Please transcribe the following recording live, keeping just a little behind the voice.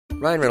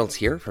Ryan Reynolds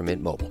here from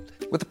Mint Mobile.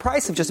 With the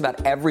price of just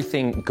about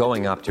everything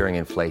going up during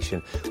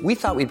inflation, we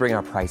thought we'd bring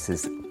our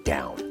prices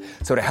down.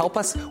 So to help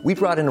us, we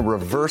brought in a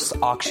reverse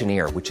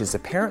auctioneer, which is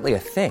apparently a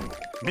thing.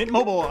 Mint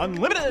Mobile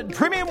Unlimited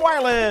Premium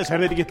Wireless. How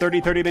to get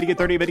 30, 30, bit to get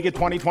 30, bit to get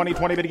 20, 20,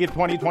 20, bit to get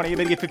 20, 20,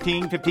 bit to get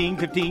 15, 15,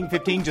 15,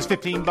 15, just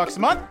 $15 a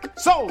month?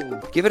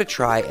 Sold! Give it a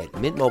try at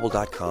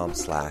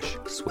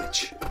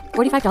mintmobile.com/switch.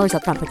 $45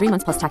 up front for 3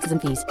 months plus taxes and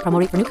fees.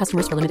 Promo rate for new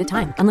customers for limited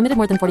time. Unlimited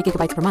more than 40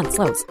 gigabytes per month.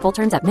 Slows full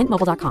terms at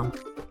mintmobile.com.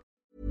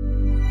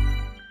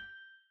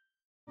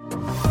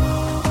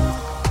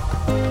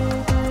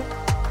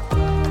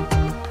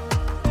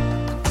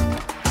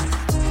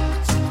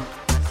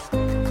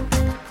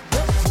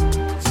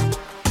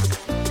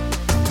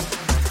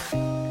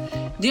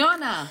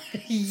 Diana,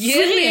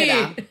 Jenny!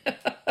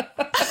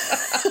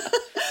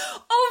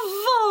 Och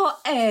vad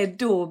är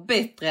då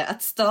bättre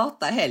att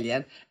starta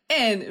helgen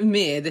än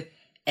med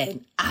en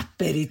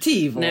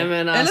aperitivo? Nej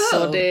men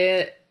alltså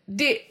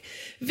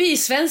vi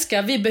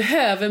svenskar, vi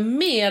behöver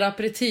mer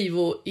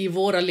aperitivo i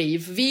våra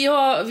liv. Vi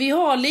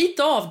har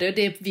lite av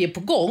det, vi är på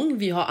gång,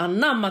 vi har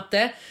anammat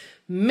det,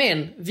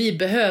 men vi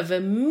behöver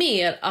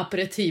mer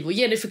aperitivo.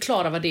 Jenny,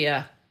 förklara vad det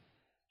är.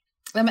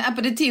 Ja, men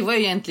aperitivo är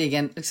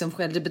egentligen liksom,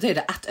 det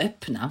betyder att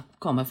öppna,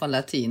 kommer från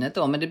latinet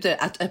då, men det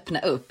betyder att öppna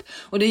upp.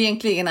 Och det är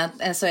egentligen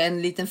alltså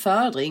en liten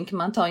fördrink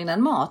man tar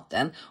innan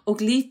maten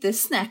och lite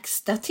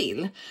snacks där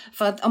till.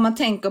 För att om man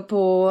tänker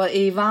på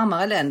i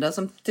varmare länder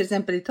som till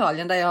exempel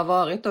Italien där jag har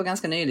varit då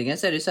ganska nyligen,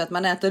 så är det så att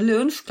man äter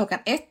lunch klockan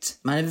 1.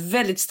 Man är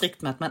väldigt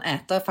strikt med att man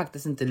äter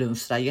faktiskt inte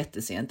lunch där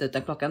jättesent,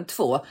 utan klockan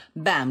 2,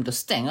 bam, då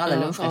stänger alla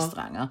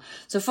lunchrestauranger.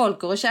 Så folk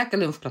går och käkar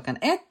lunch klockan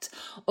 1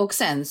 och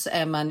sen så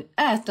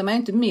äter man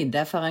inte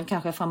middag förrän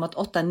kanske framåt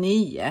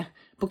 8-9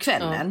 på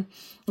kvällen.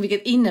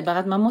 Vilket innebär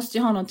att man måste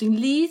ha någonting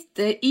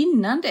lite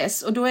innan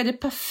dess. Och då är det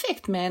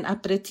perfekt med en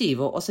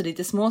aperitivo och så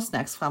lite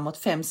småsnacks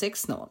framåt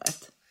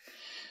 5-6-snåret.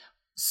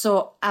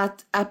 Så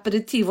att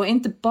aperitivo är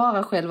inte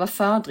bara själva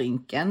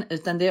fördrinken,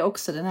 utan det är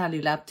också den här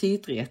lilla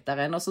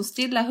aptitretaren och som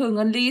stillar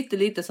hungern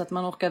lite så att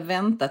man orkar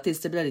vänta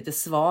tills det blir lite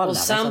svalare, och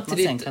så att man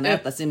sen kan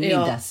äta sin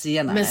middag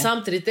senare. Men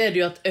samtidigt är det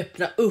ju att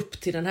öppna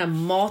upp till den här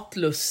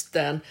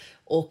matlusten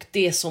och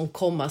det som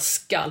komma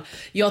skall.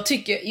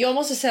 Jag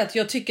måste säga att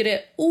jag tycker det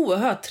är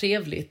oerhört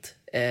trevligt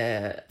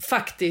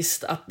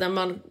faktiskt att när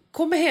man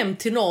kommer hem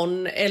till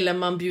någon eller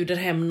man bjuder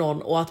hem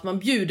någon och att man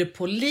bjuder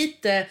på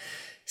lite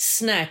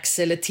snacks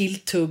eller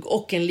tilltugg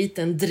och en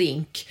liten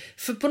drink.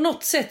 För på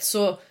något sätt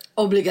så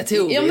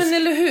obligatoriskt. Ja men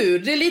eller hur?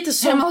 Det är lite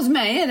som hemma hos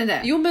mig är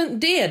det. Jo men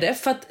det är det,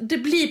 för att det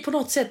blir på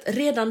något sätt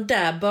redan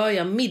där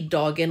börjar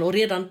middagen och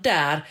redan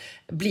där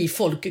blir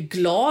folk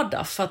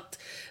glada för att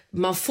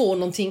man får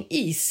någonting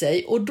i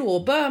sig och då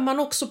börjar man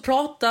också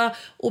prata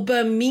och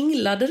börja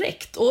mingla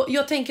direkt. Och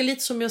jag tänker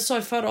lite som jag sa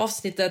i förra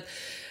avsnittet,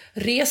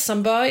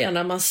 resan börjar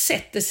när man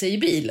sätter sig i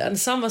bilen.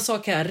 Samma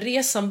sak här,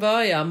 resan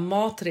börjar,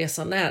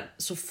 matresan är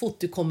så fort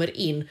du kommer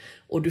in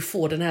och du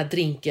får den här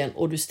drinken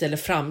och du ställer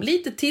fram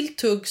lite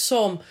tilltugg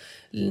som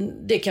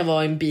det kan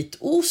vara en bit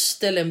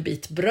ost eller en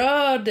bit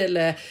bröd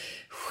eller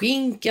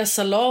skinka,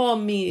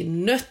 salami,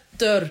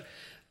 nötter.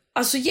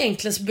 Alltså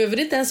egentligen så behöver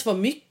det inte ens vara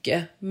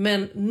mycket,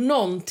 men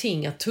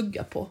någonting att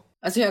tugga på.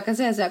 Alltså jag kan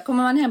säga så här,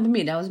 kommer man hem på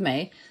middag hos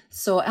mig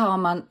så har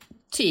man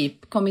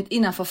typ kommit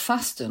innanför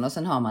fastun och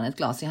sen har man ett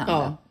glas i handen.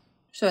 Ja.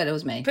 Så är det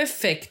hos mig.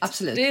 Perfekt.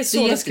 Absolut. Det är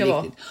så det ska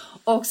vara.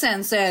 Och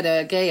sen så är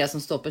det grejer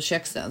som står på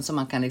köksön som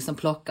man kan liksom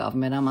plocka av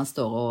medan man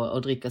står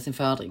och dricker sin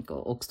fördrink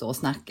och står och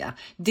snackar.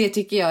 Det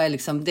tycker jag är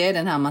liksom, det är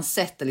den här man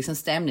sätter liksom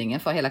stämningen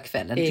för hela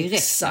kvällen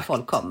direkt när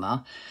folk kommer.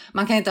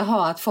 Man kan inte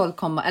ha att folk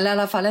kommer, eller i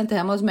alla fall inte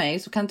hemma hos mig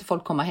så kan inte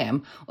folk komma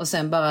hem och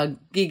sen bara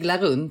giggla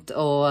runt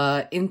och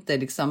inte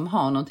liksom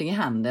ha någonting i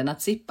handen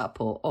att sippa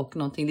på och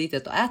någonting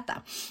litet att äta.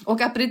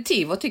 Och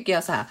aperitivo tycker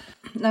jag så här,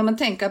 när man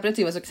tänker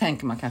aperitivo så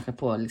tänker man kanske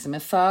på liksom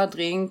en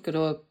fördrink och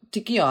då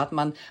tycker jag att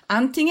man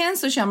antingen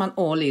så kör man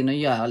all in och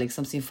gör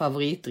liksom sin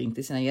favoritdrink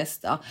till sina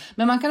gäster.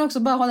 Men man kan också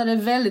bara hålla det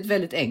väldigt,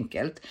 väldigt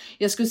enkelt.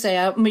 Jag skulle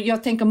säga,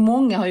 jag tänker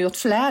många har gjort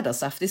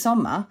flädersaft i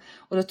sommar.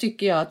 Och då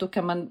tycker jag att då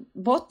kan man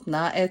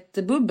bottna ett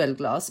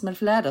bubbelglas med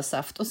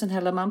flädersaft och sen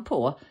häller man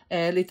på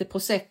lite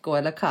prosecco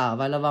eller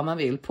cava eller vad man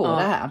vill på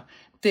det här.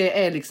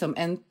 Det är liksom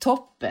en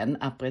toppen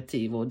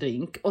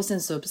aperitivo-drink. Och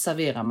sen så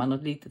serverar man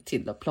något lite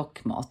till och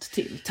plockmat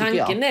till.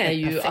 Tanken är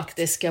ju perfekt. Att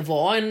det ska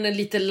vara en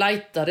lite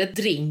lightare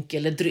drink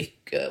eller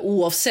dryck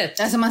oavsett.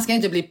 Alltså man ska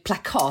inte bli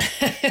plakat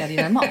i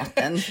den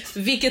maten.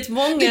 Vilket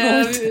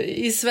många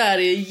i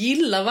Sverige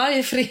gillar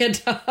varje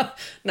fredag.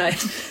 Nej,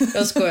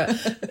 jag skojar.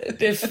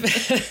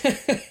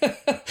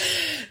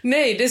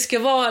 Nej, det ska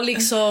vara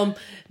liksom...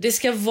 Det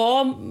ska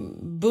vara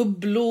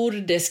bubblor,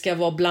 det ska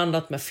vara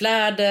blandat med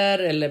fläder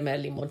eller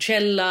med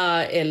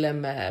limoncello eller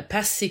med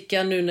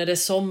persika nu när det är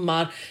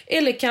sommar.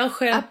 Eller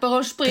kanske...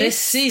 Aperol Spritz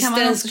precis, kan man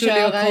den också skulle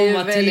köra, jag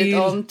komma till. Väldigt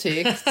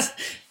omtyckt.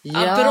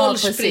 Ja, Aperol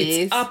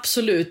Spritz,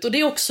 absolut. Och det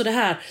är också det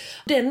här,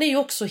 den är ju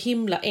också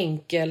himla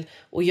enkel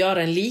att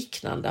göra en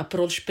liknande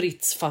Aperol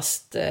Spritz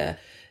fast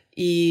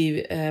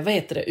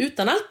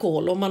utan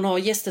alkohol. Om man har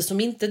gäster som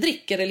inte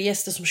dricker eller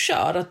gäster som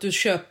kör, att du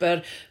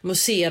köper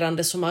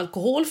mousserande som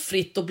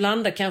alkoholfritt och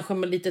blandar kanske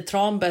med lite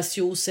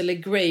tranbärsjuice eller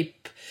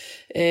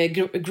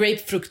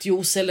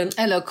grapefruktjuice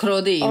eller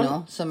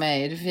Crodino som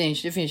är,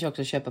 det finns ju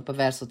också att köpa på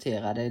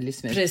välsorterade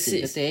livsmedel.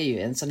 Det är ju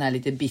en sån här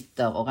lite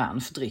bitter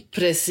orange dryck.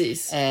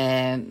 Precis.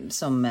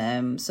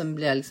 Som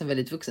blir liksom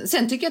väldigt vuxen.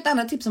 Sen tycker jag ett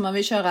annat tips om man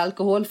vill köra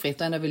alkoholfritt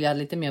och ändå vill göra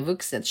lite mer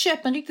vuxet.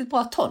 Köp en riktigt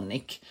bra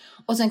tonic.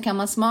 Och sen kan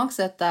man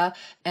smaksätta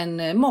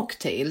en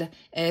mocktail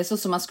så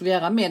som man skulle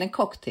göra med en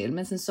cocktail.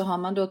 Men sen så har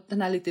man då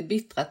den här lite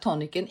bittra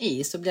tonicen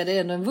i, så blir det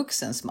ändå en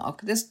vuxensmak.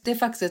 Det är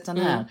faktiskt ett sån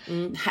här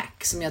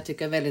hack som jag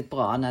tycker är väldigt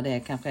bra när det är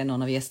kanske är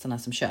någon av gästerna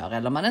som kör.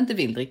 Eller om man inte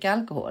vill dricka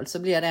alkohol, så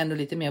blir det ändå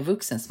lite mer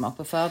vuxensmak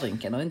på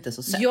fördrinken och inte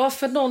så sött. Ja,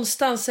 för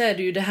någonstans är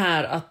det ju det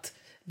här att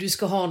du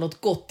ska ha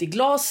något gott i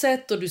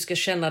glaset och du ska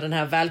känna den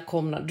här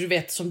välkomna. Du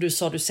vet, som du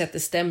sa, du sätter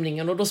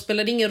stämningen, och då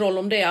spelar det ingen roll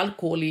om det är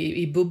alkohol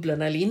i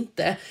bubblan eller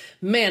inte.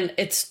 Men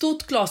ett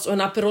stort glas och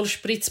en Aperol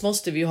Spritz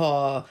måste vi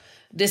ha.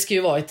 Det ska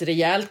ju vara ett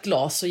rejält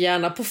glas och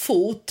gärna på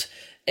fot.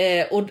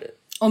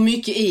 Och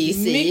mycket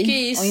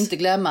is. Och inte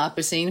glömma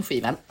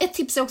apelsinskivan. Ett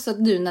tips är också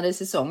att du när det är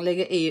säsong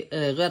lägger i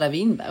röda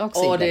vinbär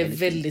också. Ja, det är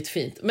väldigt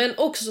fint. Men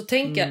också så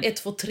tänka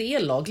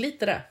 1-2-3-lag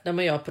lite där när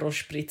man gör Aperol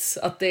Spritz.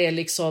 Att det är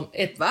liksom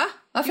ett... Va?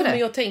 Varför det? Men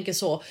jag tänker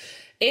så.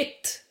 1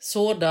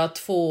 soda,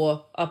 2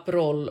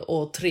 Aperol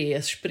och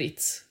 3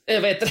 Spritz.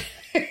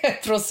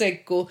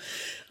 Prosecco.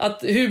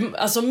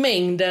 Alltså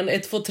mängden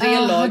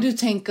 1-2-3-lag. Du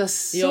tänker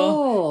så.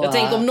 Ja, jag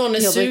tänker om någon är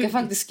Jag brukar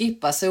faktiskt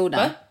skippa soda.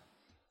 Va?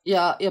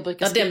 Ja, jag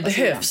brukar skippa den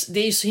behövs. sodan. Det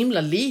är ju så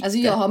himla lite. Alltså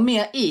jag har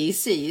mer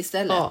is i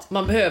istället. Ja,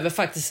 man behöver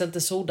faktiskt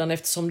inte sodan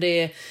eftersom det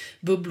är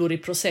bubblor i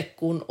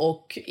proseccon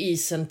och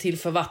isen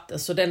tillför vatten.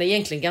 Så den är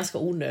egentligen ganska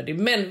onödig.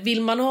 Men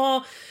vill man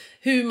ha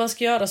hur man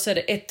ska göra så är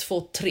det 1,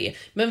 2, 3.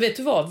 Men vet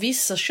du vad?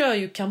 Vissa kör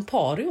ju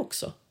Campari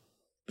också.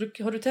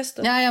 Har du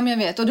testat? Ja, men jag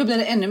vet. Och då blir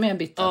det ännu mer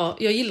bittert. Ja,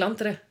 jag gillar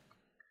inte det.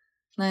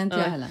 Nej, inte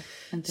jag heller.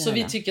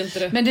 Vi tycker inte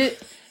det.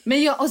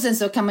 Men och sen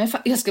så kan man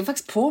jag ska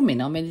faktiskt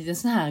påminna om en liten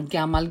sån här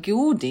gammal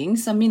goding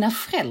som mina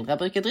föräldrar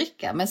brukar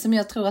dricka, men som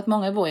jag tror att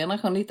många i vår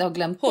generation lite har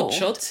glömt bort. Hot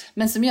shots.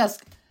 Men som jag...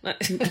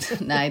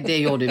 Nej, det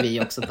gjorde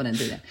vi också på den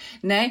tiden.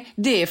 Nej,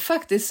 det är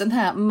faktiskt sån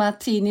här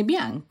Martini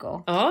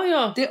Bianco.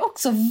 Ja. Det är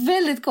också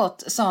väldigt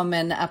gott som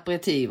en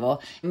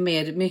aperitivo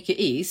med mycket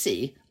is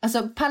i.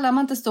 Alltså pallar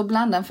man inte stå och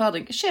blanda en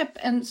fördrink, köp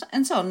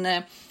en sån...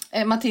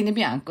 Martini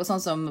Bianco,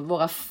 sån som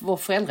vår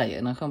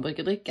föräldrageneration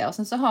brukar dricka. Och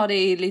sen så har det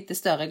i lite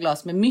större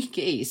glas med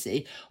mycket is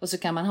i. Och så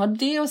kan man ha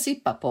det att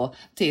sippa på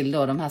till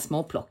då de här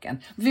småplocken.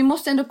 Vi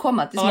måste ändå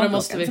komma till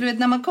småplocken. För du vet,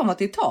 när man kommer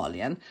till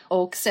Italien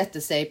och sätter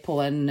sig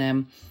på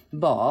en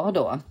bar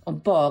då. Och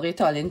bar i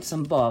Italien är inte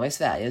som bar i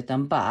Sverige,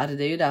 utan bar,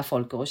 det är ju där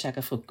folk går och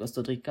käkar frukost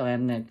och dricker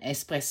en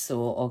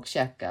espresso och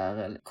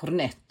käkar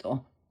cornetto.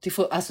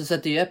 Alltså så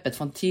att det är öppet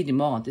från tidig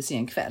morgon till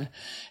sen kväll.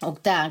 Och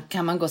där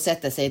kan man gå och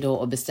sätta sig då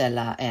och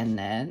beställa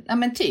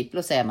en typ,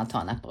 låt säga man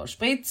tar en Aperol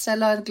Spritz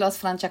eller ett glas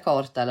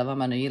Franciacorta eller vad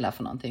man nu gillar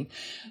för någonting.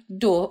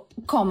 Då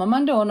kommer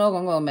man då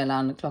någon gång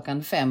mellan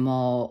klockan 5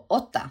 och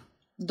 8.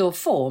 Då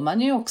får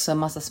man ju också en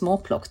massa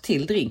småplock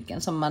till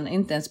drinken som man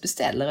inte ens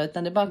beställer,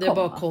 utan det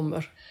bara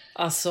kommer.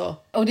 Alltså.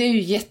 Och det är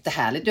ju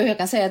jättehärligt. Jag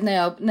kan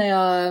säga att när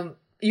jag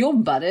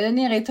jobbade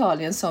nere i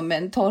Italien som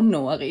en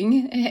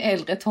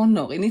äldre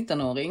tonåring,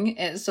 19-åring,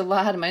 så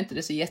hade man inte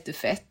det så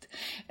jättefett.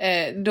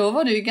 Då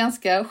var det ju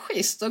ganska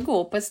schysst att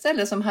gå på ett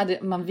ställe som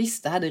man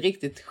visste hade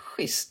riktigt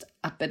schysst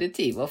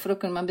aperitivo, för då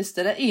kunde man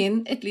beställa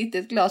in ett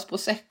litet glas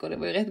prosecco, det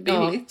var ju rätt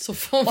billigt.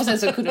 Ja, och sen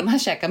så kunde man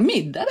käka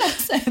middag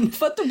där sen,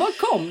 för att då bara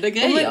kom det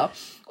grejer.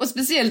 Och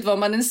speciellt var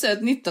man en söt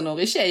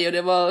 19-årig tjej och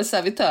det var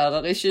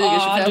servitörer i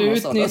 20-25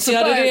 års ålder. Så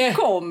bara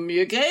kom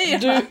ju grejer.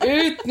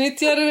 Du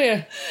utnyttjade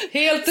det.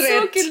 Helt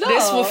rätt. Det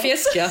är små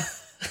fiskar.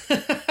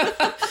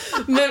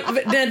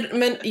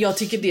 men jag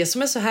tycker det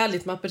som är så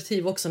härligt med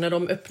aperitiv också, när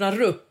de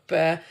öppnar upp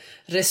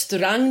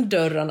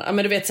restaurangdörrarna,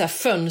 men du vet så här,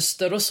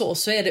 fönster och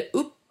så är det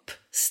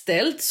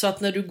uppställt så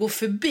att när du går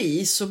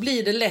förbi så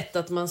blir det lätt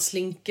att man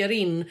slinker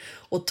in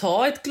och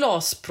tar ett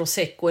glas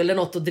prosecco eller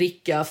något att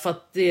dricka, för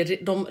att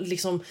de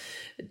liksom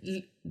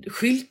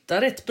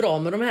skyltar rätt bra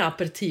med de här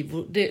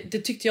aperitivo. Det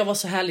tyckte jag var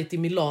så härligt i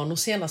Milano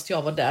senast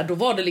jag var där. Då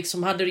var det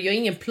liksom, hade jag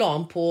ingen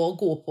plan på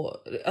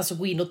att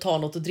gå in och ta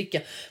något att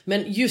dricka.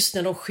 Men just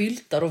när de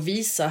skyltar och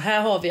visar,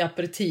 här har vi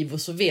aperitivo,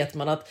 så vet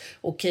man att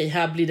okej,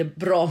 här blir det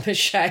bra med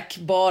käk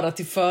bara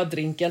till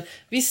fördrinken.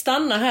 Vi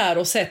stannar här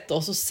och sätter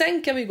oss och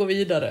sen kan vi gå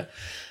vidare.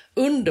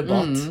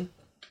 Underbart.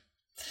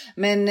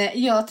 Men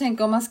jag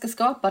tänker om man ska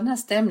skapa den här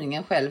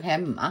stämningen själv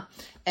hemma,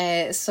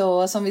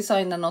 så som vi sa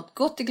innan, något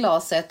gott i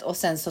glaset och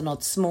sen så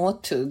något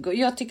småtugg. Och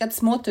jag tycker att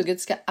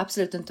småtugget ska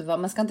absolut inte vara,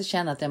 man ska inte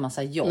känna att det är en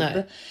massa jobb.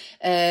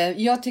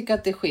 Jag tycker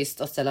att det är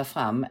schysst att ställa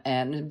fram,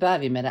 nu börjar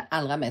vi med det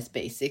allra mest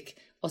basic.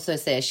 Och så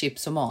säger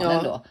chips och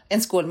manen då.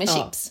 En skål med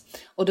chips.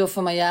 Och då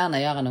får man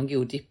gärna göra någon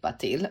god dippa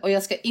till. Och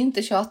jag ska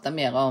inte tjata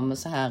mer om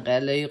så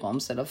här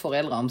löjroms eller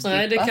föräldraromsdippa.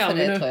 Nej, det kan för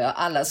det tror jag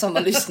alla som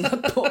har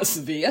lyssnat på oss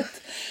vet.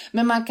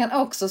 Men man kan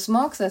också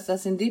smaksätta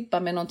sin dippa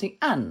med någonting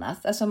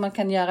annat. Alltså man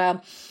kan göra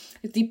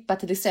dippa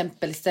till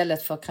exempel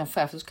istället för crème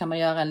fraîche, så kan man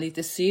göra en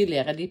lite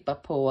syrligare dippa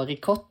på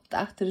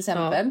ricotta till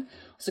exempel. Ja.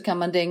 Så kan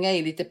man dänga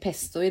i lite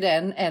pesto i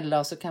den,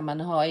 eller så kan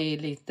man ha i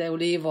lite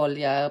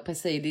olivolja,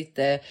 precis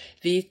lite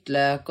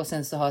vitlök och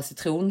sen så ha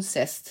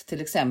citronzest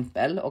till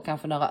exempel. Och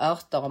kanske några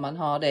örter om man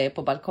har det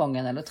på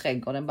balkongen eller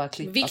trädgården, bara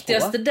klippa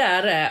Viktigaste på.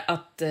 där är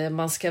att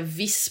man ska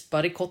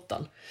vispa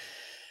ricottan.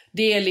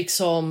 Det är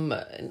liksom...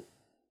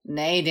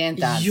 Nej, det är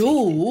inte alls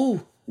Jo!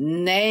 Viktigt.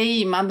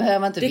 Nej, man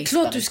behöver inte vispa. Det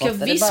är klart du ska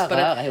vispa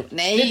det.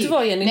 Nej, vet du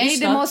vad, Jenny, nej,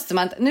 lyssna. det måste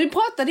man inte. Nu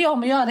pratade jag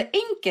om att göra det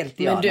enkelt,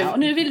 Diana. Och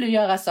nu vill du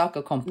göra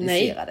saker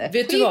komplicerade. Nej,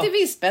 vet du vad? Skit i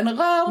vispen,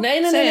 rör.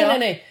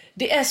 Nej.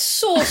 Det är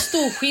så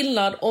stor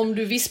skillnad om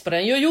du vispar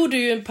den. Jag gjorde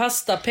ju en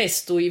pasta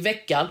pesto i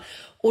veckan.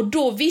 Och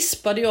då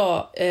vispade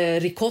jag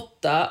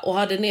ricotta och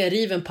hade ner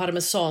riven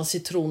parmesan,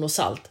 citron och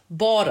salt.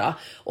 Bara.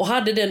 Och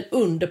hade den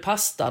under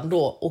pastan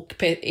då och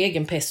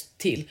egen pesto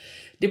till.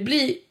 Det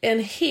blir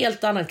en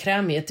helt annan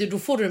krämighet. Då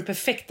får du den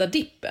perfekta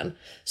dippen.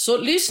 Så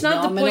lyssna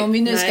inte på... men om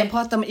vi nu ska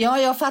prata om... Ja,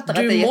 jag fattar att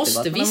det är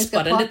jättegott. Du måste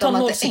vispa den. Det tar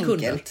några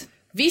sekunder. Enkelt.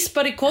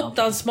 Vispa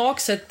ricottan,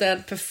 smaksätt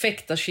den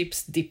perfekta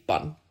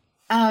chipsdippan.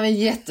 Ja, men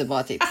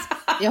jättebra tips.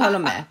 Jag håller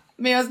med.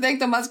 Men jag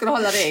tänkte om man skulle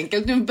hålla det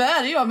enkelt. Nu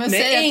började jag med att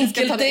säga att vi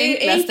ska ta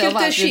det enklaste av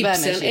allt.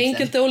 Chipsen,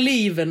 enkelt är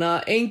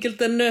oliverna,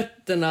 enkelt är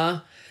nötterna.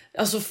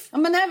 Alltså... Ja,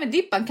 men även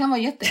dippan kan vara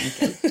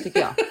jätteenkel, tycker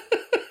jag.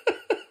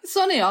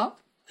 Sån är jag.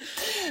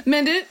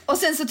 Men du, och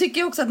sen så tycker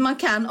jag också att man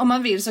kan, om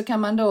man vill så kan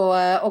man då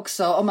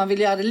också, om man vill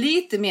göra det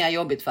lite mer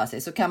jobbigt för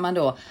sig, så kan man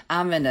då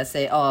använda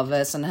sig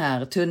av sån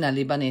här tunna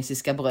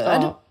libanesiska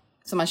bröd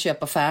som man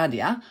köper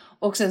färdiga.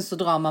 Och sen så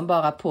drar man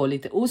bara på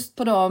lite ost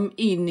på dem,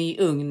 in i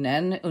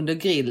ugnen under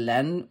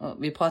grillen.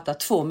 Vi pratar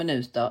 2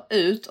 minuter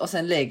ut och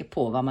sen lägg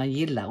på vad man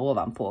gillar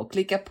ovanpå.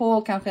 Klicka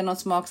på kanske någon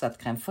smaksatt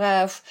crème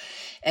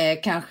fraîche,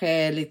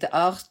 kanske lite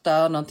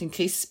örter, någonting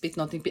krispigt,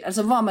 någonting,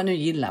 alltså vad man nu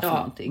gillar för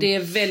någonting. Det är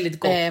väldigt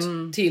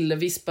gott till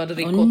vispad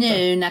ricotta. Och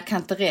nu när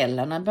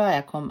kantarellerna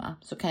börjar komma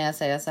så kan jag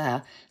säga så här: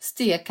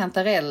 stek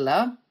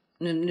kantareller.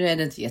 Nu är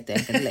det inte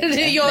jätteenkelt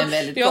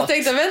längre. jag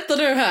tänkte, vänta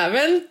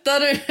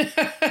nu.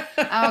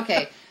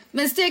 Okej.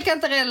 Men stek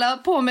kantareller,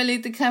 på med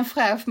lite crème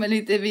fraîche med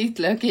lite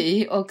vitlök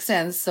i och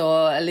sen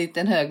så en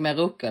liten hög med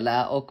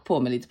rucola och på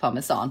med lite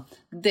parmesan.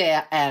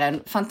 Det är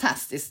en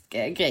fantastisk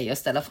grej att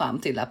ställa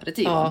fram till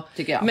aperitiven,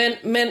 tycker jag.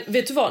 Men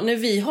vet du vad, när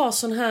vi har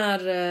sån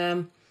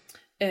här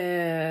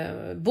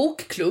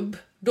bokklubb,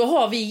 då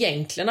har vi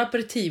egentligen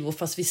aperitivo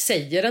fast vi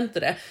säger inte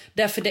det.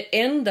 Därför det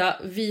enda,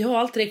 vi har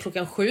alltid det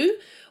 7:00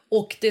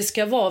 och det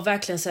ska vara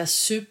verkligen så här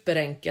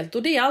superenkelt.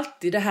 Och det är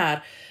alltid det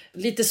här,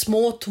 lite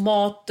små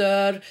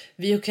tomater,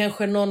 vi har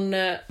kanske någon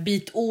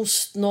bit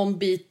ost, någon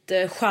bit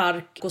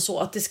chark och så.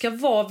 Att det ska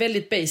vara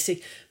väldigt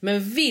basic.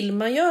 Men vill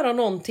man göra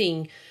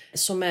någonting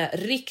som är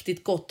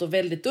riktigt gott och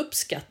väldigt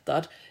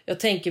uppskattad. Jag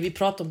tänker, vi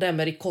pratar om det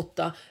med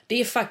ricotta.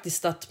 Det är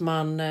faktiskt att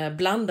man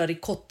blandar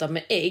ricotta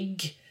med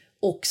ägg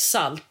och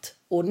salt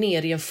och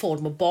ner i en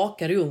form och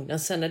bakar i ugnen.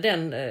 Sen är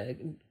den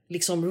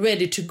liksom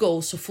ready to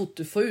go så fort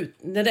du får ut,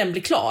 när den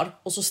blir klar,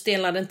 och så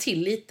stelnar den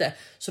till lite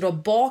så du har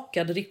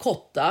bakad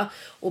ricotta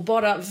och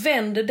bara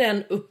vänder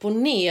den upp och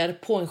ner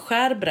på en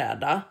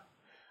skärbräda.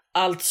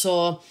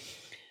 Alltså,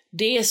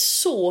 det är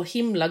så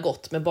himla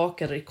gott med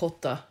bakad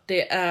ricotta.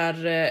 Det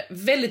är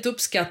väldigt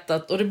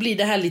uppskattat och det blir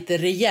det här lite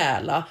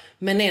rejäla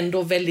men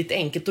ändå väldigt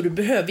enkelt, och du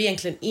behöver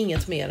egentligen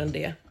inget mer än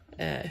det.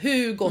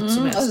 Hur gott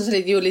som helst. Alltså,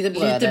 lite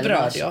bröd. Lite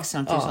bröd, ja.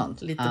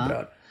 Lite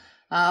bröd.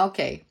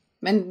 Okej.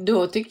 Men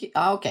då tycker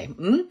jag, okej.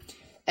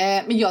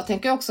 Men jag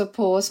tänker också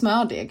på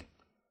smördeg.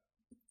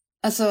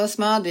 Alltså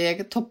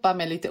smördeg, toppa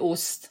med lite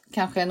ost,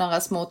 kanske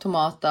några små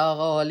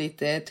tomater och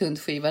lite tunt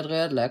skivad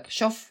rödlök.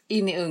 Tjoff,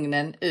 in i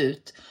ugnen,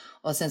 ut.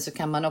 Och sen så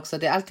kan man också,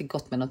 det är alltid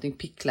gott med någonting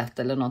picklat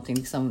eller någonting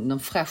liksom, någon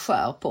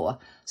fräschör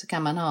på. Så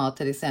kan man ha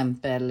till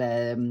exempel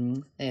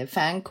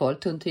fänkål,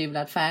 tunt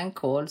hyvlad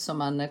fänkål som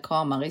man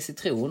kramar i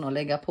citron och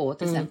lägger på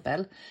till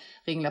exempel.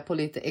 Ringla på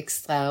lite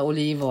extra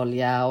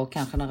olivolja och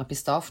kanske några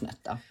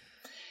pistagenötter.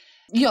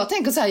 Jag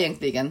tänker så här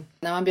egentligen,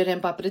 när man bjuder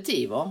på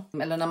aperitivo,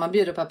 eller när man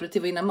bjuder på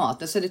aperitivo innan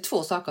maten, så är det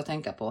 2 saker att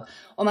tänka på.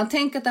 Om man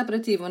tänker att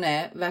aperitivon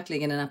är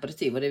verkligen en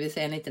aperitivo, det vill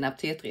säga en liten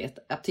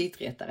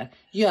aptitretare,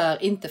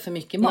 gör inte för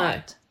mycket mat.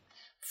 Nej.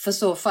 För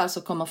så fall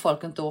så kommer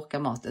folk inte orka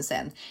maten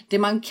sen. Det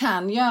man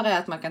kan göra är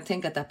att man kan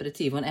tänka att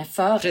aperitivon är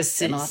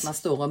förrätten och att man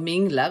står och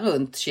minglar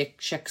runt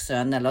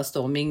köksön eller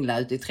står och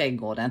minglar ute i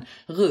trädgården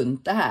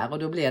runt det här, och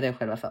då blir det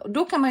själva för. Och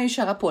då kan man ju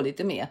köra på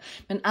lite mer.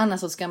 Men annars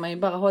så ska man ju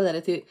bara hålla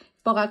det till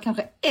bara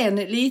kanske en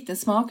liten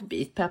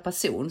smakbit per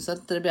person, så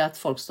att det blir att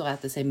folk står och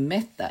äter sig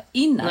mätta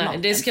innan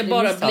maten. Det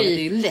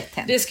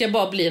ska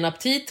bara bli en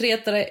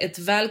aptitretare, ett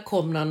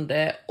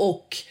välkomnande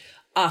och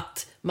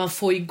att man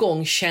får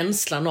igång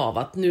känslan av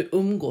att nu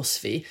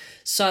umgås vi.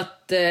 Så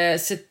att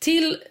se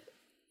till,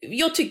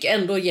 jag tycker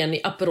ändå, Jenny,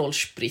 Aperol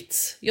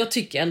Spritz. Jag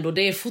tycker ändå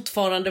det är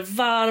fortfarande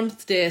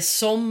varmt, det är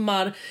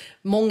sommar.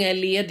 många är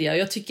lediga.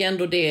 Jag tycker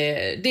ändå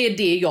det är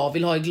det jag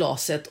vill ha i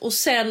glaset. Och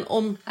sen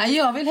om... Ja,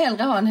 jag vill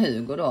hellre ha en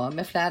Hugo då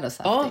med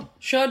flädersaft. Ja,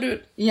 kör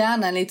du.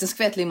 Gärna en liten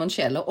skvätt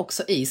limoncello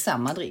också i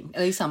samma drink,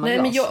 eller i samma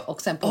glas. Men jag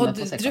och sen på har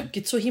med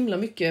druckit så himla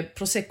mycket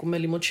prosecco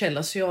med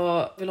limoncello så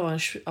jag vill ha en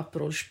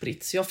Aperol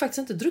Spritz. Jag har faktiskt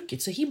inte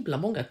druckit så himla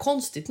många,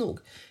 konstigt nog.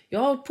 Jag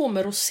har hållit på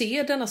med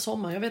rosé denna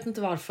sommar, jag vet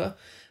inte varför.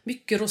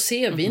 Mycket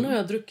rosévin har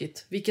jag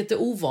druckit, vilket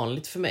är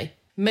ovanligt för mig.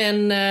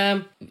 Men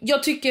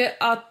jag tycker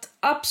att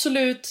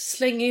absolut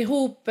släng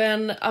ihop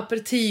en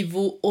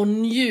aperitivo och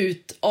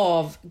njut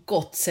av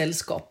gott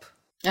sällskap.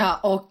 Ja,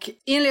 och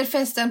inled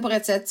festen på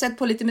rätt sätt. Sätt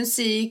på lite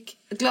musik,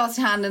 ett glas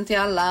i handen till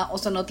alla och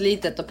så något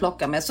litet att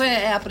plocka med. Så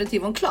är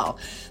aperitivon klar.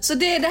 Så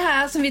det är det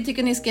här som vi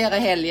tycker ni ska göra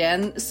i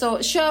helgen.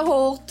 Så kör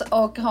hårt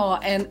och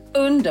ha en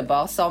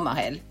underbar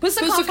sommarhelg. Puss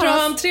och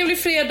kram, trevlig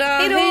fredag.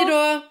 Hej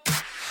då!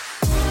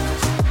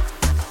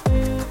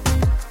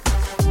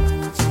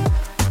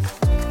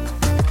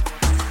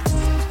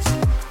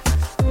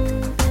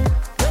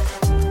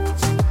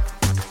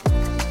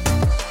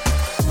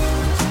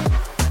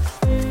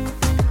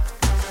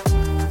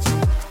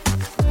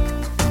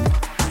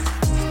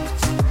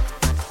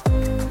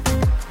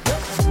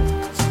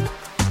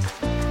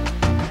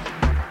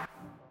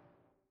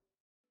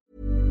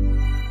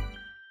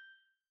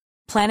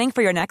 Planning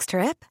for your next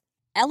trip?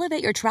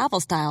 Elevate your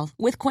travel style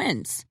with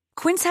Quince.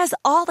 Quince has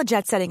all the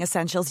jet-setting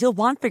essentials you'll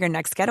want for your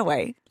next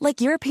getaway, like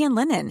European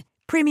linen,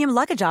 premium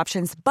luggage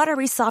options,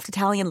 buttery soft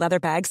Italian leather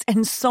bags,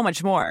 and so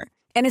much more.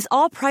 And is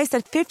all priced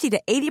at 50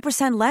 to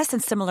 80% less than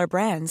similar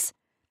brands.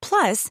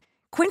 Plus,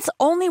 Quince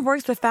only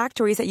works with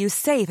factories that use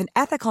safe and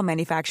ethical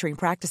manufacturing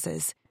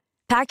practices.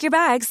 Pack your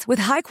bags with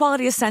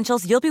high-quality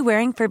essentials you'll be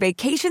wearing for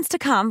vacations to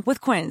come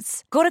with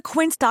Quince. Go to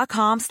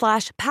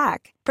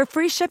quince.com/pack for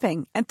free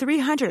shipping and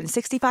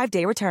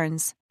 365-day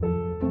returns.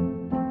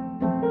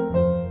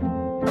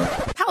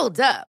 Hold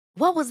up.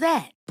 What was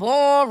that?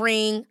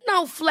 Boring.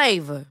 No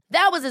flavor.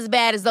 That was as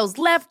bad as those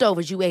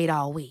leftovers you ate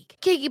all week.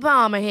 Keke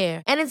Palmer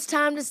here, and it's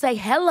time to say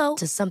hello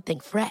to something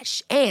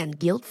fresh and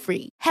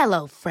guilt-free.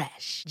 Hello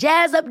Fresh.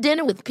 Jazz up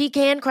dinner with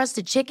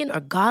pecan-crusted chicken or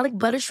garlic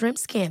butter shrimp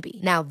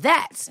scampi. Now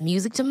that's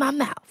music to my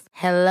mouth.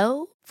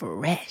 Hello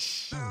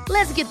Fresh.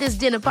 Let's get this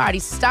dinner party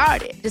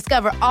started.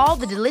 Discover all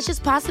the delicious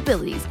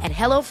possibilities at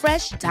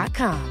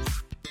hellofresh.com.